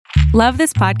Love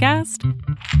this podcast?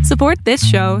 Support this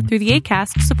show through the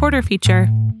Acast supporter feature.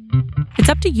 It's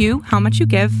up to you how much you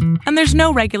give, and there's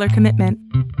no regular commitment.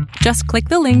 Just click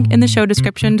the link in the show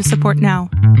description to support now.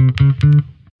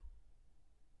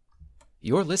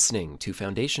 You're listening to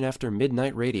Foundation After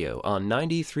Midnight Radio on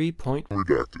 93.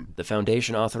 Redacted. The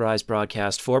Foundation authorized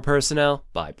broadcast for personnel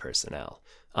by personnel.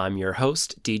 I'm your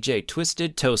host, DJ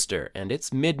Twisted Toaster, and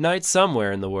it's midnight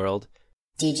somewhere in the world.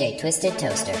 DJ Twisted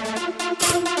Toaster.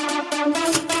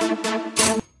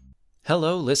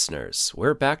 Hello, listeners.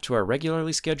 We're back to our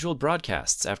regularly scheduled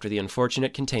broadcasts after the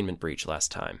unfortunate containment breach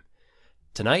last time.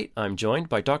 Tonight, I'm joined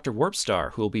by Dr.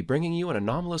 Warpstar, who will be bringing you an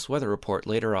anomalous weather report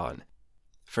later on.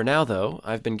 For now, though,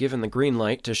 I've been given the green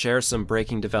light to share some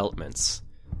breaking developments.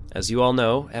 As you all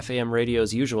know, FAM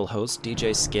Radio's usual host,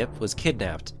 DJ Skip, was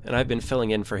kidnapped, and I've been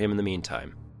filling in for him in the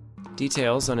meantime.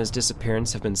 Details on his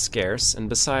disappearance have been scarce, and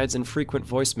besides infrequent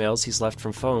voicemails he's left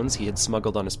from phones he had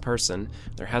smuggled on his person,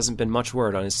 there hasn't been much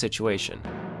word on his situation.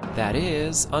 That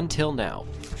is, until now.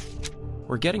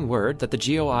 We're getting word that the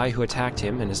GOI who attacked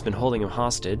him and has been holding him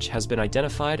hostage has been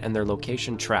identified and their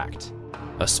location tracked.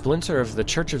 A splinter of the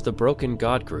Church of the Broken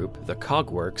God group, the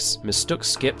Cogworks, mistook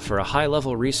Skip for a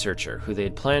high-level researcher who they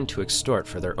had planned to extort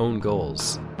for their own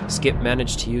goals. Skip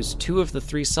managed to use 2 of the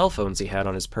 3 cell phones he had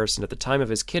on his person at the time of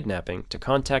his kidnapping to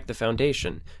contact the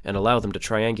Foundation and allow them to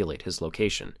triangulate his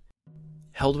location.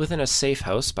 Held within a safe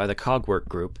house by the Cogwork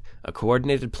group, a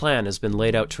coordinated plan has been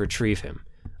laid out to retrieve him.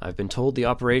 I've been told the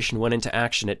operation went into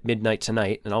action at midnight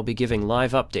tonight, and I'll be giving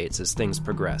live updates as things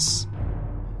progress.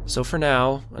 So for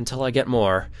now, until I get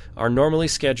more, our normally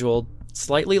scheduled,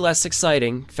 slightly less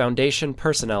exciting Foundation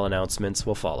personnel announcements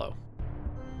will follow.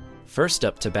 First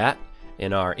up to bat,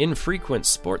 in our infrequent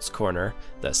sports corner,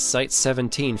 the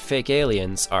Site-17 fake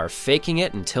aliens are faking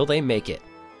it until they make it.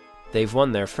 They've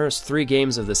won their first 3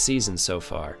 games of the season so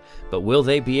far, but will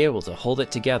they be able to hold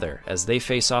it together as they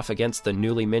face off against the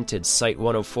newly minted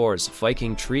Site-104's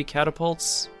Viking Tree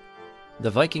Catapults? The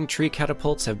Viking Tree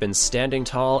Catapults have been standing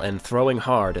tall and throwing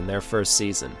hard in their first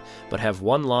season, but have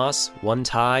 1 loss, 1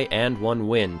 tie, and 1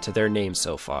 win to their name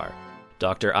so far.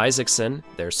 Dr. Isaacson,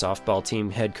 their softball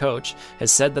team head coach,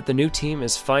 has said that the new team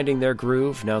is finding their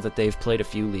groove now that they've played a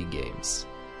few league games.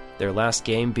 Their last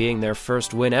game being their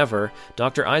first win ever,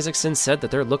 Dr. Isaacson said that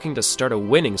they're looking to start a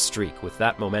winning streak with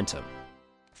that momentum.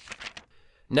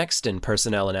 Next in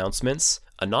personnel announcements,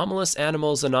 Anomalous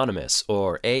Animals Anonymous,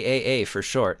 or AAA for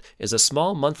short, is a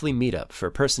small monthly meetup for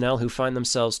personnel who find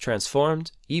themselves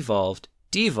transformed, evolved,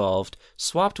 devolved,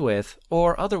 swapped with,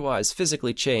 or otherwise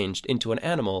physically changed into an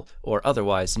animal or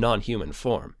otherwise non-human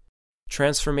form.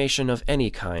 Transformation of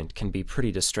any kind can be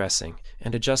pretty distressing,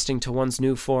 and adjusting to one's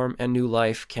new form and new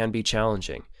life can be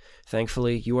challenging.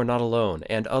 Thankfully, you are not alone,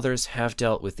 and others have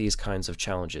dealt with these kinds of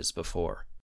challenges before.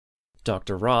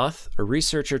 Dr. Roth, a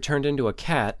researcher turned into a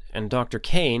cat, and Dr.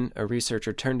 Kane, a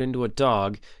researcher turned into a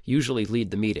dog, usually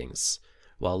lead the meetings.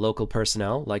 While local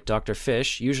personnel, like Dr.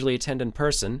 Fish, usually attend in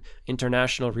person,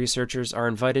 international researchers are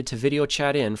invited to video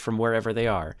chat in from wherever they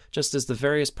are, just as the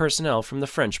various personnel from the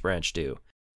French branch do.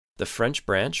 The French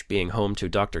branch being home to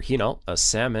Dr. Hinault, a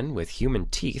salmon with human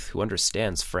teeth who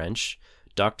understands French,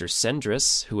 Dr.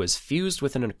 Sendris, who is fused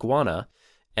with an iguana,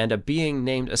 and a being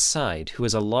named Aside, who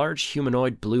is a large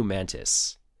humanoid blue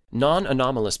mantis.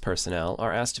 Non-anomalous personnel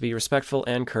are asked to be respectful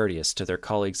and courteous to their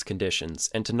colleagues' conditions,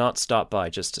 and to not stop by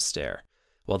just to stare.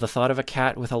 While the thought of a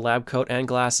cat with a lab coat and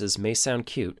glasses may sound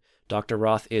cute, Dr.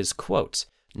 Roth is, quote,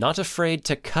 not afraid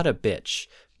to cut a bitch.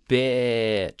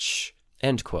 Bitch.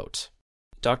 End quote.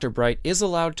 Dr. Bright is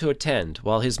allowed to attend,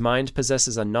 while his mind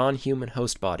possesses a non-human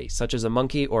host body, such as a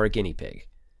monkey or a guinea pig.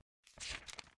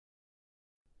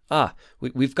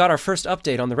 We've got our first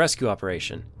update on the rescue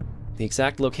operation. The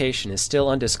exact location is still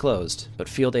undisclosed, but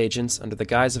field agents under the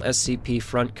guise of SCP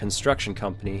Front Construction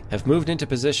Company have moved into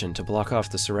position to block off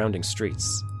the surrounding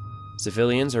streets.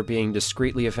 Civilians are being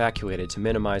discreetly evacuated to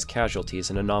minimize casualties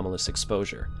and anomalous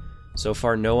exposure. So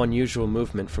far, no unusual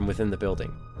movement from within the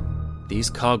building. These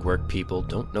Cogwork people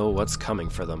don't know what's coming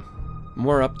for them.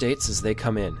 More updates as they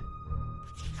come in.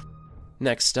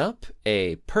 Next up,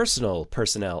 a personal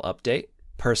personnel update.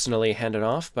 Personally handed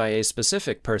off by a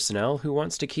specific personnel who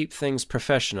wants to keep things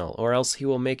professional, or else he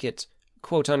will make it,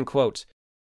 quote-unquote,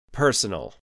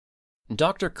 personal.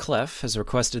 Dr. Clef has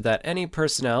requested that any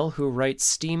personnel who write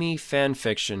steamy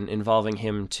fanfiction involving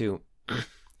him to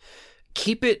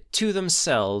keep it to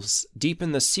themselves, deep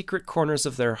in the secret corners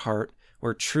of their heart,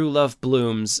 where true love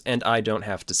blooms and I don't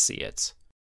have to see it.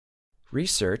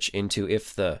 Research into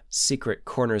if the secret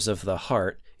corners of the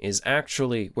heart is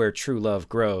actually where true love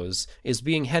grows, is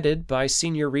being headed by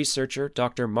senior researcher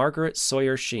Dr. Margaret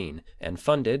Sawyer Sheen and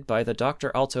funded by the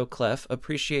Dr. Alto Clef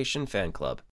Appreciation Fan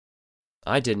Club.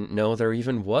 I didn't know there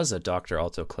even was a Dr.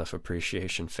 Alto Clef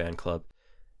Appreciation Fan Club.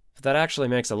 But that actually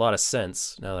makes a lot of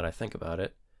sense, now that I think about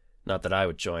it. Not that I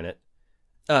would join it.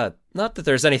 Not that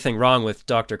there's anything wrong with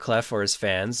Dr. Clef or his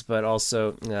fans, but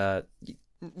also,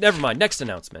 never mind, next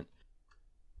announcement.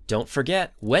 Don't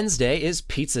forget, Wednesday is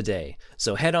pizza day,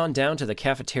 so head on down to the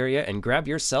cafeteria and grab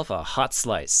yourself a hot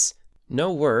slice.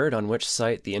 No word on which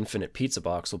site the Infinite Pizza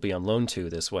Box will be on loan to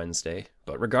this Wednesday,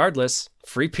 but regardless,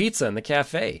 free pizza in the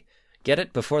cafe. Get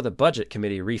it before the Budget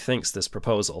Committee rethinks this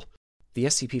proposal. The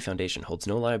SCP Foundation holds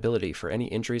no liability for any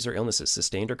injuries or illnesses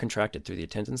sustained or contracted through the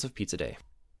attendance of Pizza Day.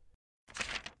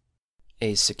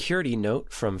 A security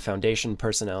note from Foundation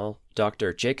personnel,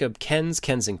 Dr. Jacob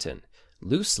Kensington.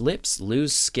 Loose lips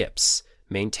lose skips.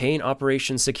 Maintain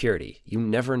Operation Security. You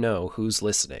never know who's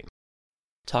listening.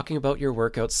 Talking about your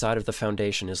work outside of the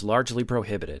Foundation is largely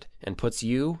prohibited and puts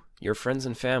you, your friends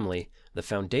and family, the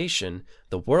Foundation,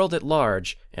 the world at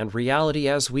large, and reality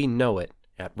as we know it,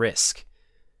 at risk.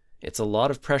 It's a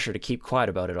lot of pressure to keep quiet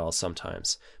about it all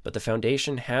sometimes, but the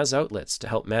Foundation has outlets to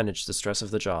help manage the stress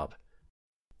of the job.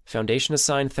 Foundation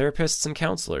assigned therapists and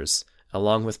counselors,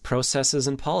 along with processes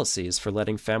and policies for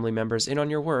letting family members in on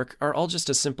your work, are all just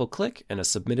a simple click and a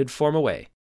submitted form away.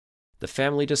 The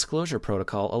Family Disclosure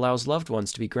Protocol allows loved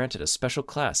ones to be granted a special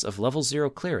class of Level 0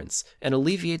 clearance and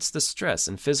alleviates the stress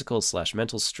and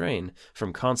physical/mental strain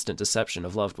from constant deception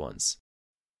of loved ones.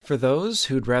 For those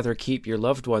who'd rather keep your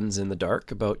loved ones in the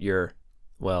dark about your,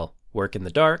 work in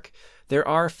the dark, there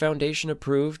are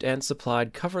Foundation-approved and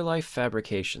supplied cover-life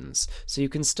fabrications, so you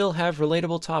can still have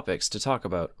relatable topics to talk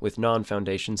about with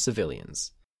non-Foundation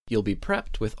civilians. You'll be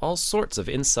prepped with all sorts of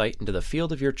insight into the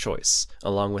field of your choice,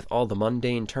 along with all the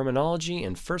mundane terminology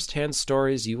and first-hand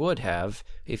stories you would have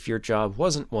if your job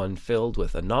wasn't one filled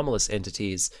with anomalous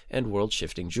entities and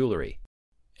world-shifting jewelry.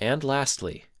 And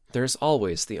lastly, there's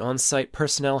always the on-site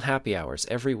personnel happy hours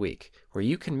every week, where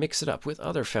you can mix it up with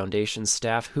other Foundation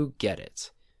staff who get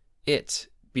it. It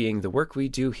being the work we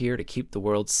do here to keep the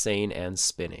world sane and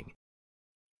spinning.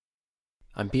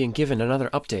 I'm being given another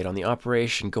update on the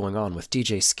operation going on with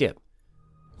DJ Skip.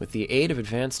 With the aid of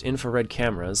advanced infrared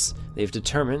cameras, they've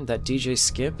determined that DJ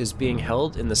Skip is being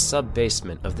held in the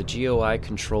sub-basement of the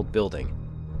GOI-controlled building.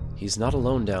 He's not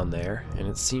alone down there, and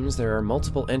it seems there are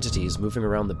multiple entities moving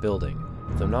around the building,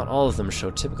 though not all of them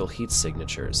show typical heat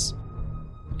signatures.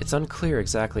 It's unclear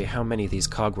exactly how many these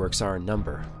cogworks are in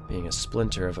number, being a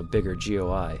splinter of a bigger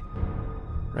GOI.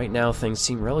 Right now things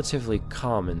seem relatively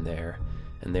calm in there,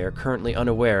 and they are currently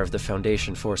unaware of the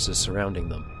Foundation forces surrounding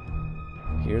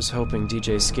them. Here's hoping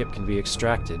DJ Skip can be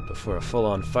extracted before a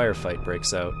full-on firefight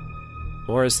breaks out,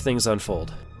 or as things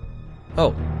unfold.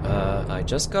 I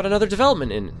just got another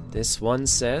development in. This one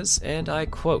says, and I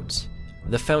quote,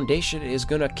 "The Foundation is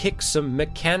gonna kick some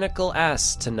mechanical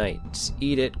ass tonight.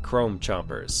 Eat it, Chrome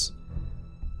Chompers."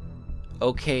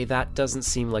 Okay, that doesn't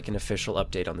seem like an official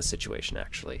update on the situation,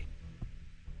 actually.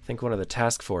 I think one of the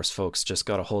task force folks just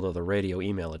got a hold of the radio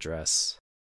email address.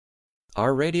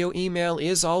 Our radio email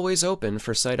is always open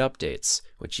for site updates,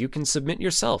 which you can submit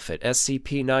yourself at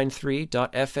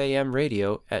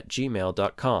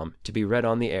scp93.famradio@gmail.com to be read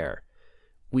on the air.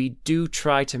 We do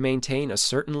try to maintain a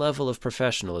certain level of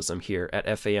professionalism here at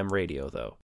FAM Radio,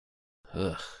 though.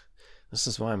 This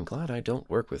is why I'm glad I don't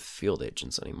work with field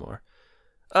agents anymore.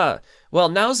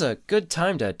 Now's a good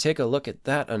time to take a look at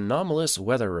that anomalous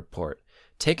weather report.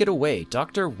 Take it away,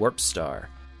 Dr. Warpstar.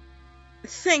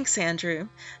 Thanks, Andrew.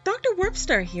 Dr.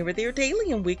 Warpstar here with your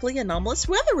daily and weekly anomalous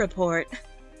weather report.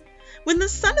 When the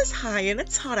sun is high and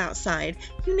it's hot outside,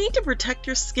 you need to protect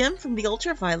your skin from the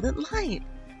ultraviolet light.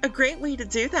 A great way to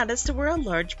do that is to wear a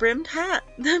large brimmed hat.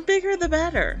 The bigger the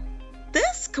better.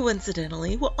 This,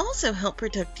 coincidentally, will also help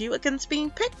protect you against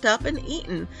being picked up and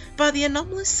eaten by the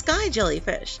anomalous sky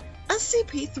jellyfish,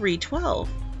 SCP-312.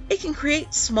 It can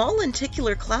create small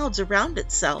lenticular clouds around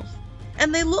itself,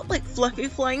 and they look like fluffy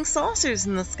flying saucers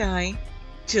in the sky.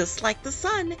 Just like the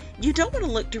sun, you don't want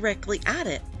to look directly at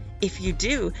it. If you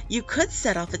do, you could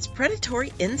set off its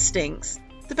predatory instincts.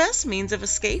 The best means of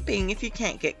escaping if you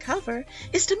can't get cover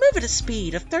is to move at a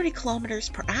speed of 30 kilometers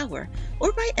per hour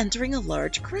or by entering a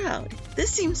large crowd.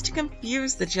 This seems to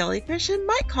confuse the jellyfish and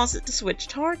might cause it to switch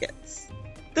targets.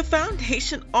 The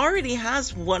Foundation already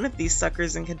has one of these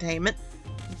suckers in containment,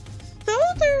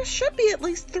 though there should be at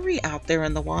least 3 out there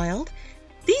in the wild.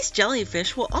 These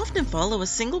jellyfish will often follow a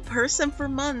single person for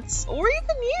months or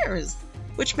even years,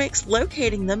 which makes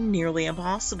locating them nearly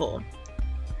impossible.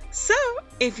 So,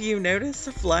 If you notice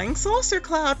a flying saucer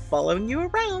cloud following you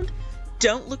around,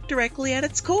 don't look directly at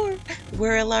its core.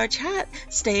 Wear a large hat,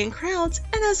 stay in crowds,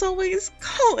 and as always,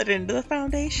 call it into the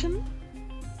foundation.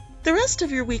 The rest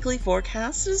of your weekly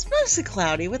forecast is mostly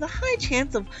cloudy with a high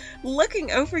chance of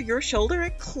looking over your shoulder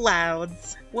at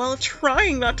clouds while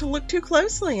trying not to look too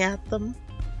closely at them.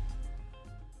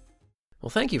 Well,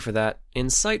 thank you for that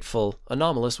insightful,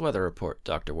 anomalous weather report,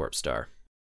 Dr. Warpstar.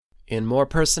 In more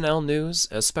personnel news,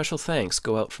 a special thanks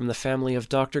go out from the family of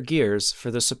Dr. Gears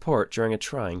for the support during a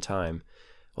trying time.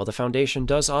 While the Foundation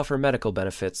does offer medical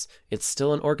benefits, it's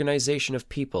still an organization of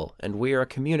people, and we are a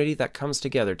community that comes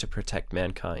together to protect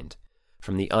mankind.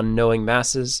 From the unknowing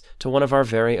masses to one of our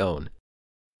very own.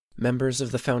 Members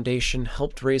of the Foundation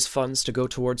helped raise funds to go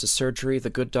towards a surgery the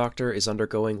good doctor is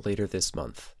undergoing later this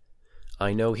month.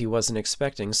 I know he wasn't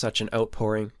expecting such an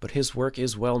outpouring, but his work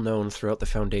is well known throughout the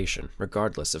Foundation,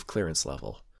 regardless of clearance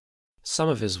level. Some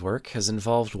of his work has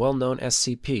involved well-known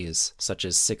SCPs, such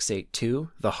as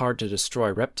 682, the hard-to-destroy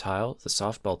reptile the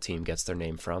softball team gets their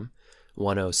name from,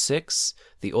 106,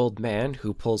 the old man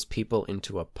who pulls people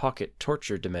into a pocket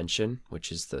torture dimension,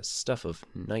 which is the stuff of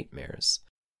nightmares,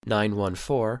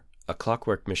 914, a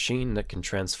clockwork machine that can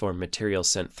transform material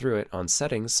sent through it on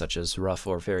settings such as rough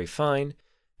or very fine,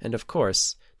 and of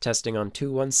course, testing on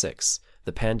 216,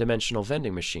 the pan-dimensional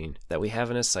vending machine that we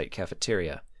have in a site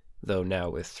cafeteria, though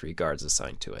now with 3 guards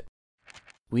assigned to it.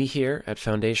 We here at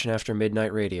Foundation After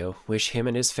Midnight Radio wish him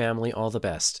and his family all the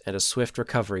best and a swift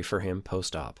recovery for him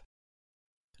post-op.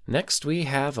 Next we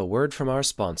have a word from our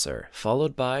sponsor,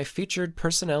 followed by featured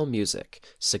personnel music,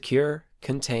 Secure,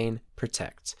 Contain,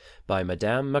 Protect, by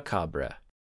Madame Macabre.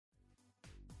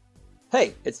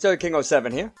 Hey, it's Third King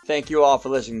 07 here. Thank you all for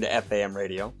listening to FAM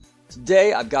Radio.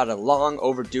 Today I've got a long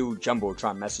overdue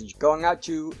Jumbotron message going out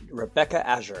to Rebecca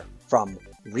Azure from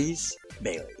Reese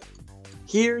Bailey.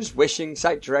 Here's wishing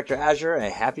Site Director Azure a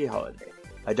happy holiday.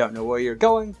 I don't know where you're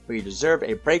going, but you deserve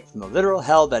a break from the literal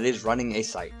hell that is running a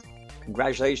site.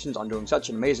 Congratulations on doing such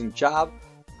an amazing job.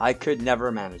 I could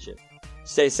never manage it.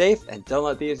 Stay safe and don't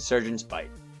let the insurgents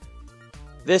bite.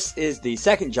 This is the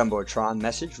second Jumbotron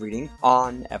message reading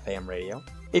on FAM Radio.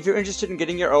 If you're interested in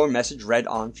getting your own message read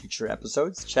on future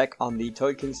episodes, check on the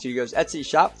Toad King Studios Etsy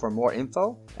shop for more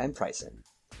info and pricing.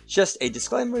 Just a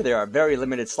disclaimer, there are very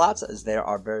limited slots as there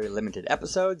are very limited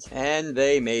episodes, and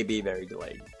they may be very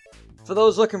delayed. For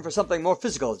those looking for something more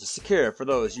physical to secure for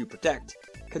those you protect,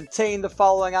 contain the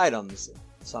following items.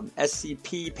 Some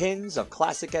SCP pins of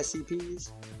classic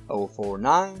SCPs,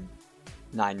 049,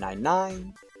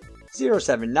 999,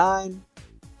 079,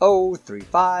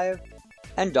 035,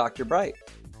 and Dr. Bright,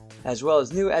 as well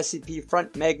as new SCP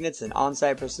front magnets and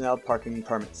on-site personnel parking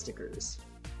permit stickers.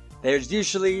 There's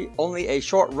usually only a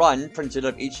short run printed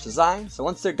of each design, so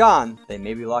once they're gone, they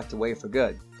may be locked away for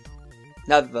good.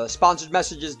 Now that the sponsored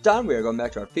message is done, we are going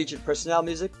back to our featured personnel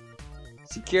music,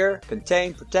 Secure,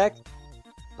 Contain, Protect,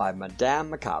 by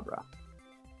Madame Macabre.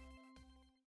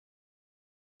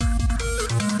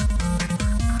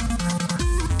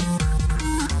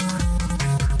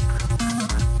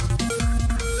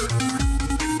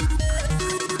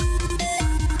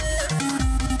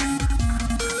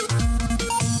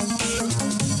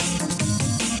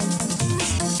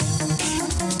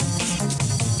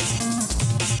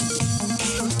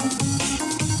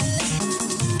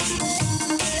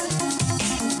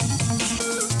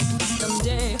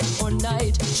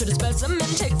 Should a specimen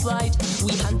take flight,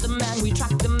 we hunt the man, we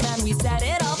track the man, we set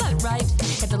it all out right.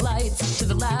 Hit the lights to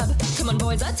the lab, come on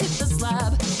boys, let's hit the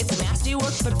slab. It's a nasty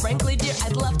work, but frankly dear,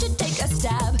 I'd love to take a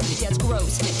stab. Yeah, it's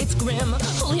gross, it's grim,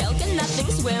 holy hell can nothing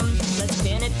swim. Let's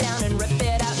pin it down and rip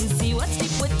it out and see what's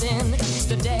deep within. It's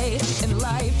the day in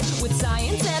life, with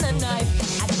science and a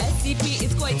knife. At SCP,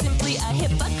 it's quite simply a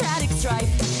Hippocratic strife.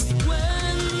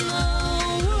 When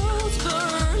the world's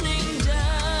burning down,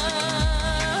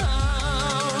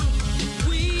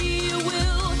 we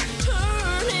will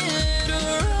turn it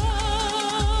around.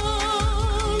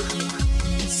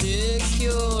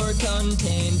 Secure,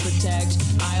 contain, protect.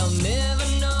 I'll never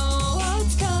know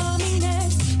what's coming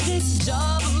next. This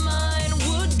job of mine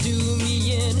would do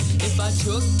me in if I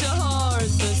took to heart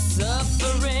the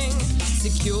suffering.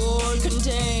 Secure,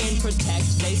 contain,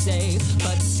 protect, they say,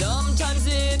 but sometimes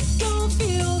it don't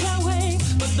feel that way.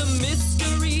 But the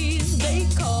mysteries they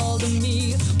call to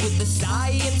me with the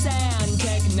science and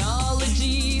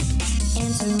technology,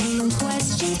 answering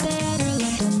questions better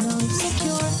left unknown.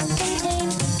 Secure,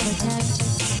 contain, protect.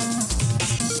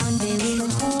 Unveiling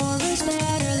horrors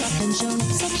better left unshown.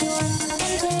 Secure,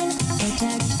 contain,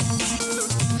 protect.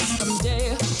 from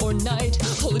day or night.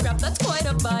 Holy crap, that's quite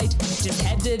a bite. Just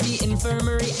head to the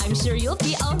infirmary, I'm sure you'll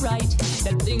be alright.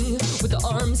 That thing with the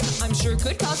arms, I'm sure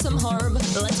could cause some harm.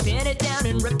 Let's pin it down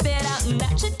and rip it out, and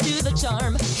that should do the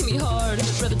charm. Can be hard,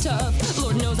 rather tough,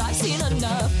 Lord knows I've seen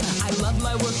enough. I love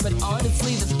my work, but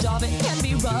honestly this job, it can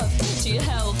be rough. To your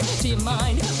health, to your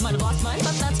mind, might have lost mine,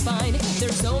 but that's fine.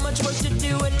 There's so much work to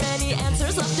do and many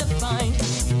answers left to find.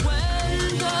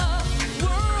 When the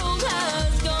world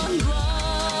has gone blind,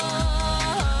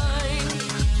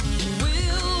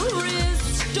 we'll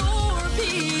restore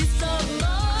peace of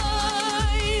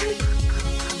mind.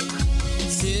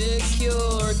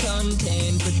 Secure,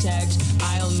 contain, protect.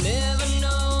 I'll never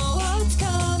know what's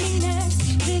coming next.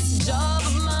 This job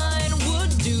of mine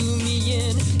would do me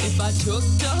in if I took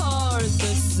to heart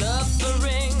the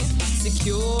suffering.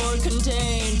 Secure,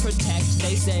 contain, protect,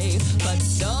 they say, but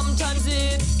sometimes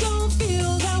it don't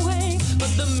feel that way.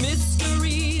 But the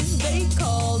mysteries they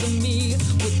call to me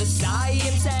with the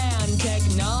science and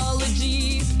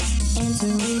technology.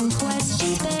 Answering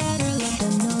questions better left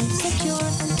unknown. Secure,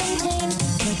 contain,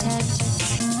 protect.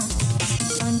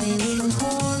 Unveiling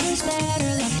horrors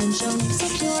better left unshown.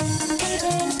 Secure,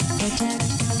 contain, protect.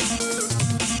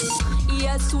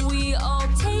 Yes, we all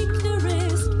take the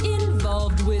risk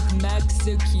involved with max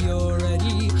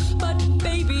security, but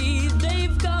baby,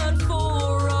 they've got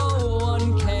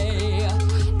 401k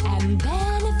and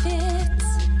benefits.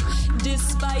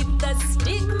 Despite the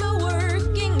stigma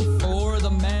working for the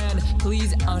man,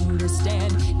 please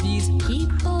understand, these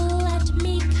people let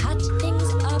me cut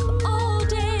things up all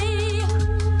day,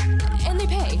 and they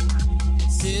pay.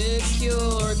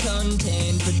 Secure,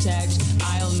 contain, protect.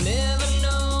 I'll never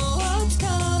know what's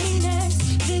coming next.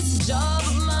 This job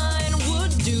of mine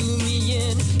would do me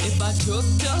in if I took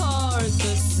to heart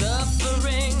the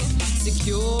suffering.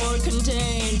 Secure,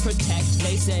 contain, protect,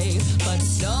 they say, but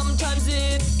sometimes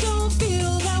it don't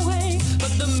feel that way.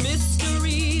 But the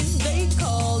mysteries they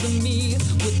call to me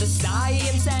with the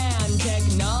science and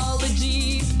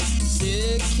technology.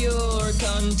 Secure,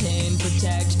 contain,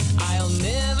 protect. I'll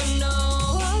never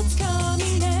know what's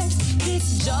coming next.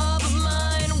 This job of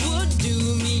mine would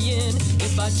do me in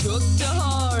if I took to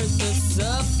heart the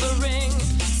suffering.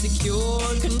 Secure,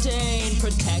 contain,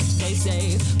 protect, they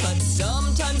say, but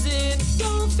sometimes it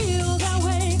don't feel that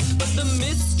way. But the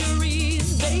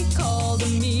mysteries they call to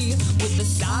me with the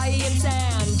science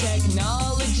and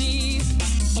technology.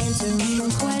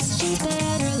 Answering questions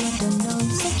better left unknown.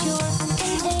 Secure,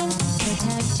 contain,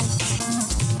 protect.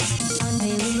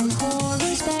 Unveiling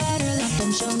horrors better left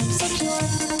unshown. Secure,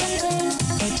 contain,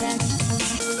 protect.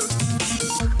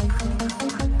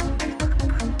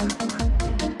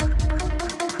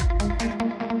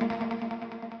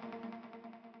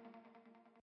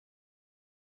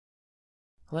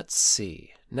 Let's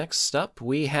see. Next up,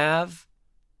 we have...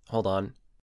 Hold on.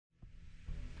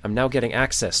 I'm now getting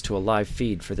access to a live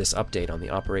feed for this update on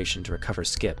the operation to recover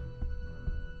Skip.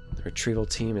 The retrieval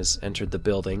team has entered the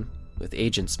building, with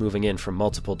agents moving in from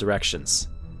multiple directions.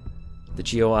 The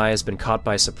GOI has been caught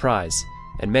by surprise,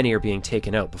 and many are being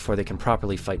taken out before they can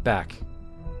properly fight back.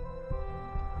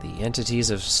 The entities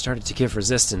have started to give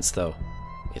resistance, though.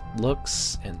 It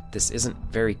looks, and this isn't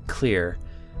very clear,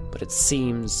 but it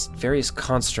seems various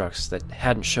constructs that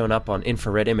hadn't shown up on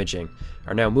infrared imaging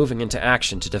are now moving into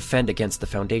action to defend against the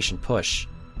Foundation push.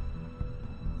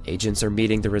 Agents are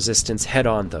meeting the resistance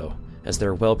head-on, though, as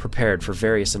they're well prepared for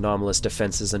various anomalous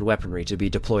defenses and weaponry to be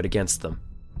deployed against them.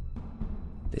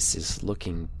 This is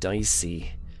looking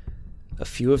dicey. A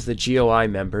few of the GOI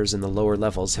members in the lower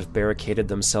levels have barricaded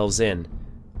themselves in.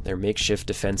 Their makeshift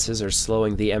defenses are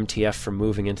slowing the MTF from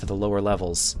moving into the lower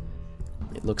levels.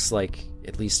 It looks like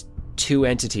at least 2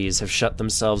 entities have shut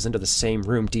themselves into the same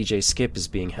room DJ Skip is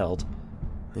being held.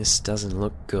 This doesn't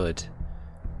look good.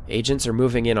 Agents are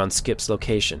moving in on Skip's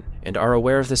location, and are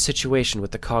aware of the situation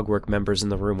with the Cogwork members in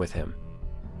the room with him.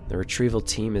 The retrieval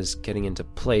team is getting into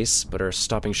place, but are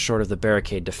stopping short of the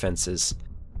barricade defenses.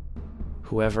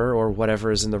 Whoever or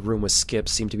whatever is in the room with Skip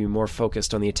seem to be more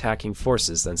focused on the attacking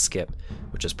forces than Skip,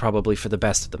 which is probably for the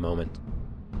best at the moment.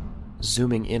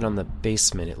 Zooming in on the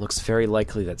basement, it looks very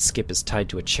likely that Skip is tied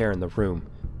to a chair in the room.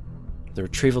 The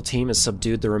retrieval team has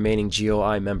subdued the remaining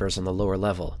GOI members on the lower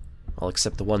level, all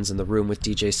except the ones in the room with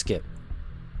DJ Skip.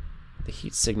 The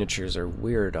heat signatures are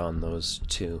weird on those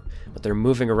 2, but they're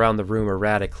moving around the room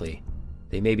erratically.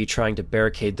 They may be trying to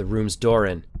barricade the room's door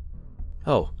in.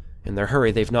 Oh, in their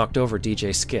hurry they've knocked over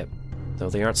DJ Skip, though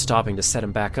they aren't stopping to set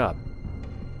him back up.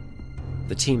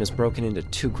 The team is broken into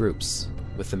 2 groups,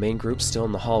 with the main group still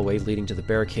in the hallway leading to the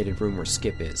barricaded room where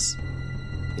Skip is.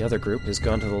 The other group has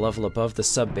gone to the level above the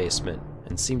sub-basement,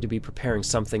 and seem to be preparing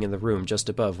something in the room just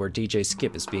above where DJ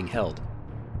Skip is being held.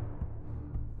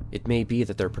 It may be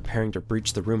that they're preparing to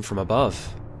breach the room from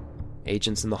above.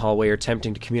 Agents in the hallway are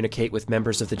attempting to communicate with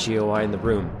members of the GOI in the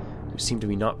room, who seem to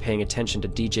be not paying attention to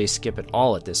DJ Skip at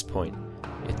all at this point.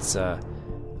 It's, a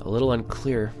little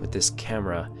unclear with this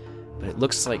camera, but it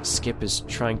looks like Skip is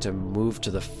trying to move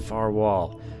to the far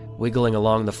wall, wiggling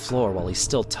along the floor while he's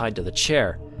still tied to the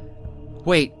chair.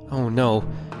 Wait! Oh no!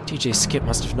 DJ Skip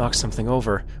must have knocked something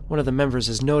over. One of the members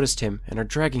has noticed him and are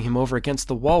dragging him over against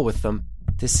the wall with them.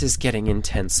 This is getting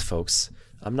intense, folks.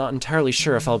 I'm not entirely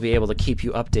sure if I'll be able to keep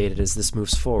you updated as this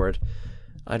moves forward.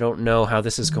 I don't know how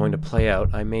this is going to play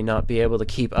out. I may not be able to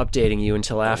keep updating you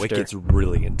until after. It gets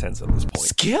really intense at this point.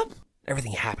 Skip?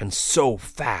 Everything happens so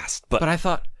fast, But I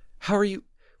thought, how are you...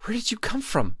 Where did you come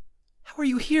from? How are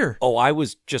you here? Oh, I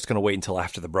was just going to wait until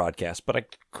after the broadcast, but I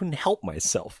couldn't help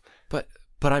myself. But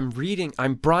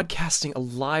I'm broadcasting a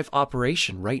live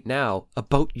operation right now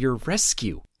about your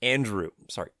rescue.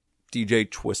 DJ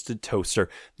Twisted Toaster.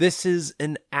 This is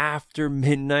an after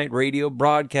midnight radio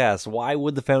broadcast. Why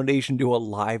would the Foundation do a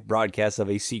live broadcast of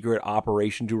a secret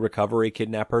operation to recover a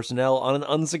kidnapped personnel on an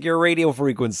unsecure radio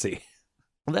frequency?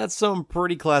 That's some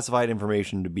pretty classified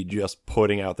information to be just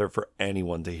putting out there for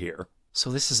anyone to hear. So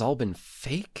this has all been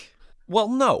fake? Well,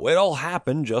 no, it all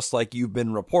happened just like you've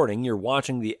been reporting. You're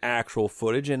watching the actual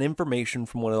footage and information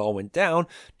from when it all went down,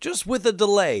 just with a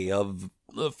delay of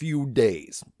a few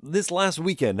days. This last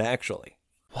weekend, actually.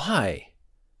 Why?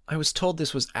 I was told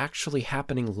this was actually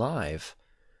happening live.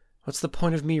 What's the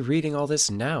point of me reading all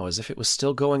this now as if it was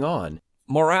still going on?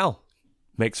 Morale.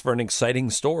 Makes for an exciting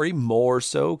story, more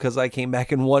so because I came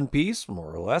back in one piece,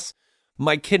 more or less.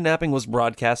 My kidnapping was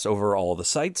broadcast over all the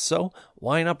sites, so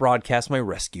why not broadcast my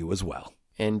rescue as well?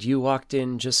 And you walked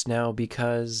in just now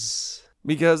because...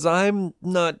 Because I'm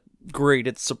not great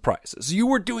at surprises. You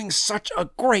were doing such a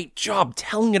great job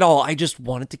telling it all. I just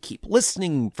wanted to keep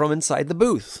listening from inside the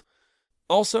booth.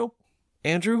 Also,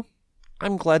 Andrew,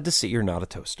 I'm glad to see you're not a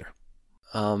toaster.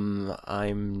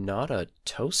 I'm not a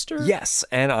toaster? Yes,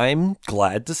 and I'm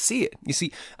glad to see it. You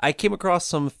see, I came across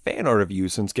some fan art of you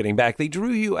since getting back. They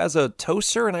drew you as a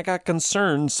toaster, and I got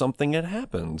concerned something had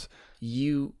happened.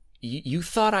 You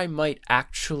thought I might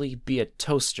actually be a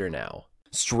toaster now?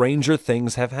 Stranger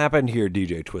things have happened here,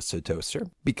 DJ Twisted Toaster.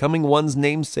 Becoming one's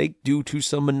namesake due to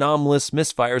some anomalous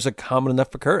misfire is a common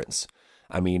enough occurrence.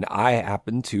 I mean, I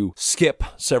happened to skip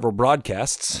several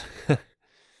broadcasts.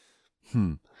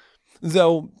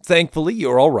 Though, thankfully,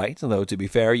 you're all right, though, to be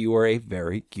fair, you are a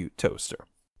very cute toaster.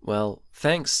 Well,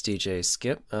 thanks, DJ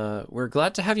Skip. We're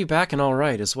glad to have you back and all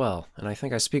right as well. And I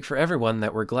think I speak for everyone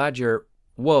that we're glad you're...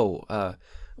 Whoa,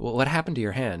 what happened to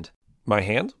your hand? My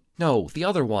hand? No, the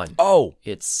other one. Oh!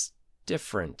 It's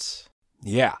different.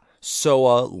 Yeah.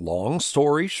 So, long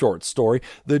story, short story,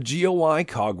 the GOI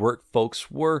Cogwork folks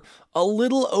were a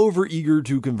little overeager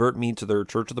to convert me to their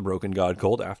Church of the Broken God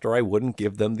cult after I wouldn't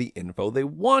give them the info they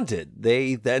wanted.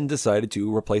 They then decided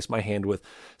to replace my hand with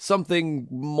something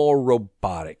more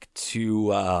robotic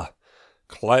to,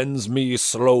 cleanse me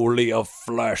slowly of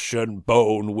flesh and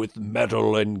bone with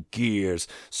metal and gears.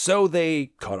 So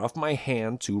they cut off my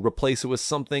hand to replace it with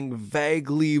something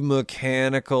vaguely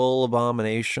mechanical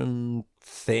abomination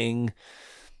thing.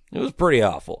 It was pretty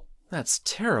awful. That's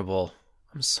terrible.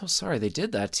 I'm so sorry they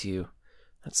did that to you.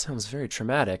 That sounds very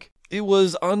traumatic. It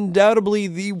was undoubtedly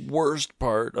the worst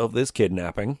part of this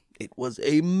kidnapping. It was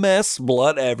a mess,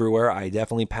 blood everywhere. I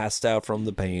definitely passed out from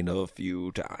the pain a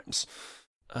few times.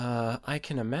 I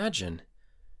can imagine.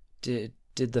 Did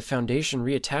the Foundation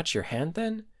reattach your hand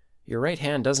then? Your right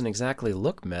hand doesn't exactly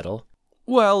look metal.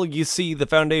 Well, you see, the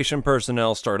Foundation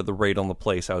personnel started the raid on the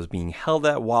place I was being held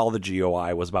at while the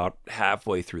GOI was about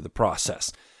halfway through the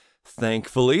process.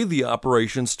 Thankfully, the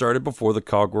operation started before the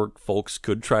Cogwork folks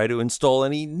could try to install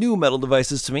any new metal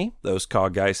devices to me. Those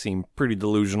Cog guys seem pretty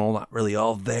delusional, not really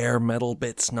all their metal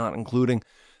bits not including.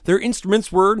 Their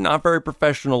instruments were not very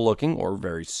professional looking, or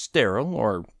very sterile,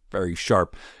 or very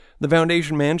sharp. The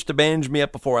Foundation managed to bandage me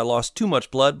up before I lost too much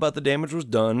blood, but the damage was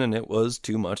done, and it was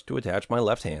too much to attach my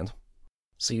left hand.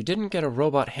 So you didn't get a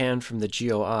robot hand from the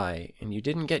GOI, and you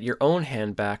didn't get your own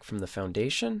hand back from the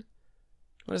Foundation?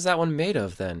 What is that one made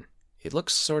of, then? It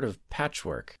looks sort of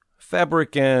patchwork.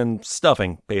 Fabric and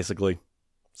stuffing, basically.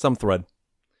 Some thread.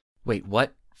 Wait,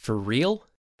 what? For real?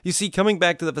 You see, coming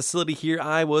back to the facility here,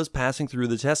 I was passing through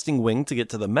the testing wing to get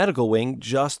to the medical wing,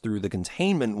 just through the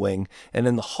containment wing, and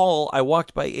in the hall, I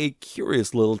walked by a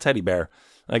curious little teddy bear.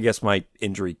 I guess my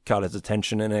injury caught its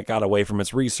attention and it got away from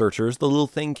its researchers. The little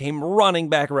thing came running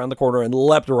back around the corner and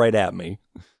leapt right at me.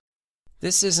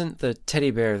 This isn't the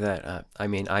teddy bear that,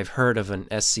 I've heard of an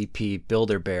SCP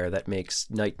builder bear that makes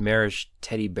nightmarish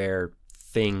teddy bear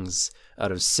things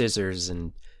out of scissors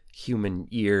and human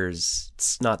ears.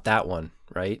 It's not that one,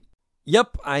 right?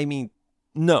 Yep, I mean,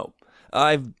 no.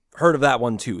 I've heard of that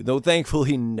one too, though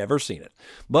thankfully never seen it.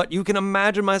 But you can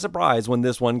imagine my surprise when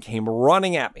this one came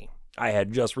running at me. I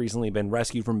had just recently been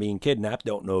rescued from being kidnapped,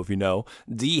 don't know if you know,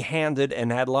 de-handed,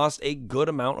 and had lost a good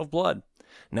amount of blood.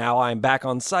 Now I'm back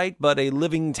on site, but a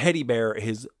living teddy bear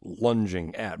is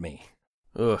lunging at me.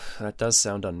 Ugh, that does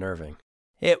sound unnerving.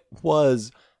 It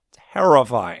was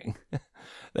terrifying.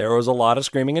 There was a lot of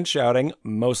screaming and shouting,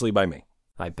 mostly by me.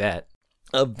 I bet.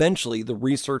 Eventually, the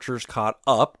researchers caught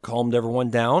up, calmed everyone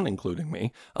down, including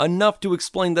me, enough to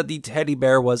explain that the teddy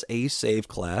bear was a safe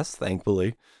class,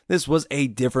 thankfully. This was a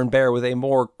different bear with a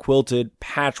more quilted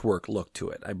patchwork look to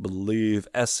it. I believe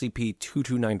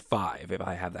SCP-2295, if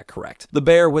I have that correct. The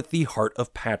bear with the heart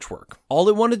of patchwork. All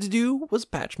it wanted to do was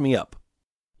patch me up.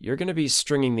 You're going to be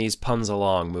stringing these puns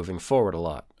along moving forward a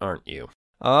lot, aren't you?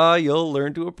 You'll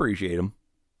learn to appreciate them.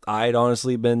 I'd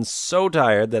honestly been so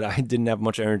tired that I didn't have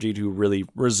much energy to really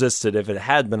resist it if it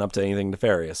had been up to anything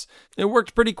nefarious. It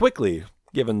worked pretty quickly,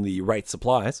 given the right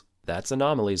supplies. That's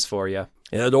anomalies for you.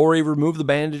 It had already removed the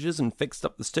bandages and fixed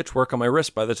up the stitch work on my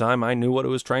wrist by the time I knew what it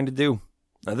was trying to do.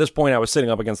 At this point, I was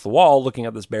sitting up against the wall, looking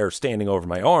at this bear standing over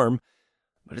my arm,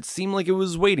 but it seemed like it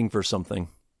was waiting for something.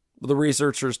 The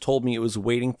researchers told me it was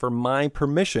waiting for my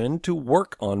permission to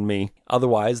work on me.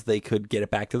 Otherwise, they could get it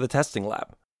back to the testing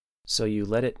lab. So you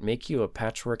let it make you a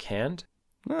patchwork hand?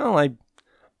 Well, I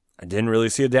didn't really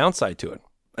see a downside to it.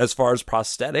 As far as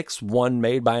prosthetics, one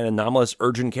made by an anomalous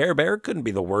urgent care bear couldn't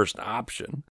be the worst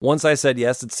option. Once I said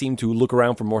yes, it seemed to look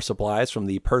around for more supplies from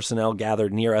the personnel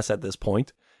gathered near us at this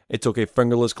point. It took a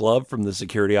fingerless glove from the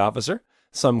security officer,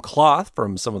 some cloth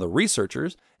from some of the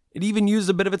researchers. It even used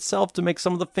a bit of itself to make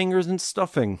some of the fingers and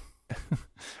stuffing.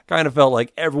 Kind of felt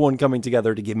like everyone coming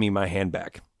together to give me my hand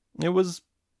back. It was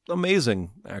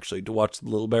amazing, actually, to watch the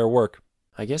little bear work.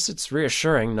 I guess it's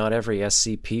reassuring not every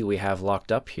SCP we have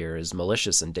locked up here is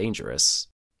malicious and dangerous.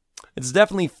 It's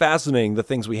definitely fascinating the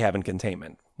things we have in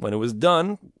containment. When it was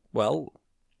done, well,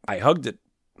 I hugged it,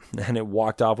 and it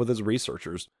walked off with its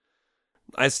researchers.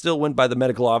 I still went by the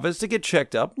medical office to get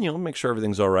checked up, make sure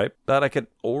everything's alright, but I could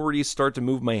already start to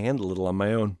move my hand a little on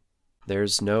my own.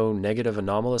 There's no negative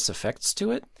anomalous effects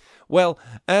to it? Well,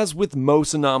 as with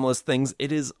most anomalous things,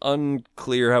 it is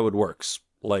unclear how it works.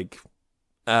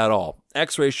 At all.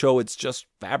 X-rays show it's just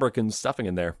fabric and stuffing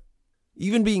in there.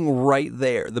 Even being right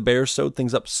there, the bear sewed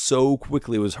things up so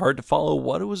quickly it was hard to follow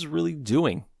what it was really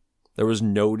doing. There was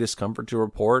no discomfort to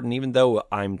report, and even though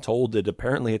I'm told it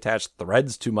apparently attached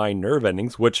threads to my nerve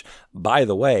endings, which, by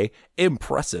the way,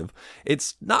 impressive,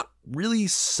 it's not really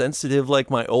sensitive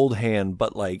like my old hand,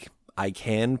 but I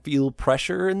can feel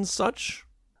pressure and such.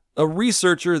 A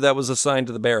researcher that was assigned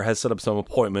to the bear has set up some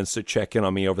appointments to check in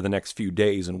on me over the next few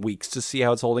days and weeks to see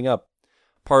how it's holding up.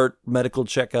 Part medical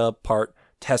checkup, part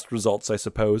test results, I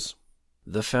suppose.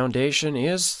 The Foundation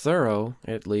is thorough,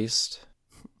 at least.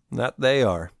 That they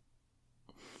are.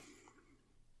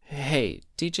 Hey,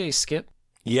 DJ Skip?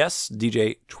 Yes,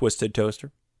 DJ Twisted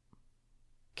Toaster?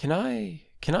 Can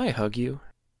I hug you?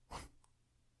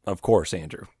 Of course,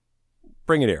 Andrew.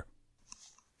 Bring it here.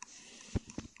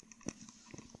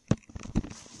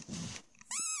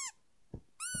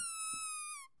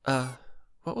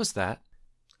 What was that?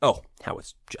 Oh, how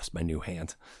it's just my new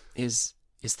hand. Is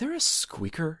there a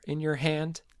squeaker in your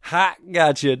hand? Ha!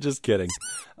 Gotcha, just kidding.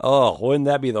 Oh, wouldn't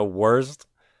that be the worst?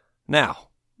 Now,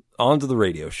 on to the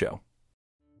radio show.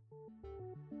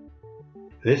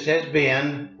 This has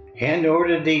been Hand Over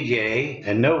to DJ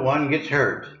and No One Gets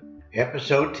Hurt.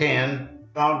 Episode 10,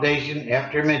 Foundation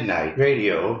After Midnight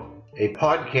Radio, a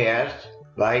podcast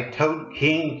by Toad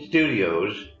King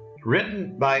Studios,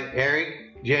 written by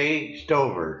Eric J.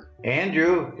 Stover.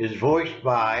 Andrew is voiced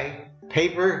by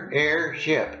Paper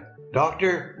Airship.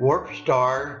 Dr.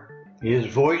 Warpstar is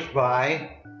voiced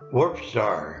by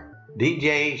Warpstar.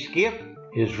 DJ Skip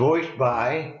is voiced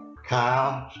by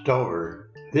Kyle Stover.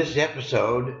 This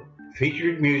episode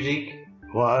featured music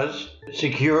was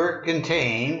Secure,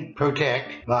 Contain,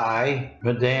 Protect by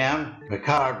Madame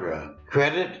Macabre.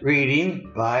 Credit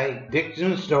reading by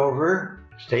Dixon Stover.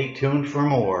 Stay tuned for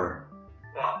more.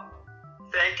 Well,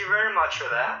 thank you very much for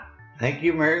that. Thank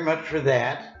you very much for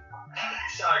that.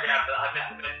 Sorry,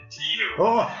 I meant you.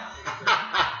 Oh.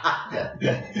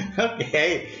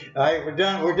 Okay. All right, we're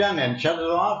done. We're done then. Shut it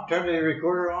off. Turn the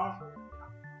recorder off.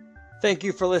 Thank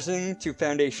you for listening to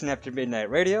Foundation After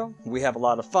Midnight Radio. We have a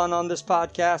lot of fun on this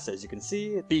podcast, as you can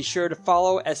see. Be sure to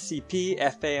follow SCP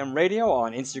FAM Radio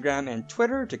on Instagram and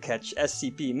Twitter to catch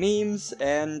SCP memes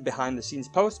and behind-the-scenes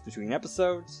posts between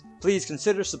episodes. Please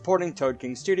consider supporting Toad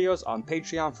King Studios on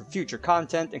Patreon for future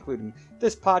content, including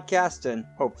this podcast and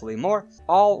hopefully more.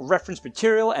 All reference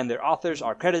material and their authors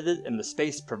are credited in the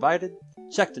space provided.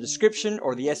 Check the description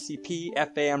or the SCP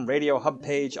FAM Radio Hub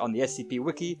page on the SCP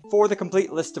Wiki for the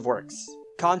complete list of works.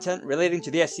 Content relating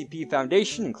to the SCP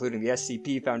Foundation, including the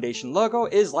SCP Foundation logo,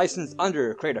 is licensed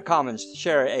under Creative Commons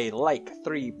Share Alike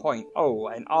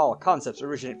 3.0, and all concepts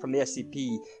originate from the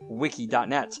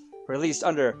SCP-Wiki.net, released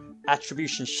under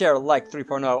Attribution Share Alike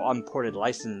 3.0 Unported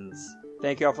License.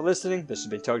 Thank you all for listening. This has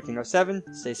been Toad King 07.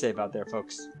 Stay safe out there,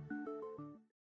 folks.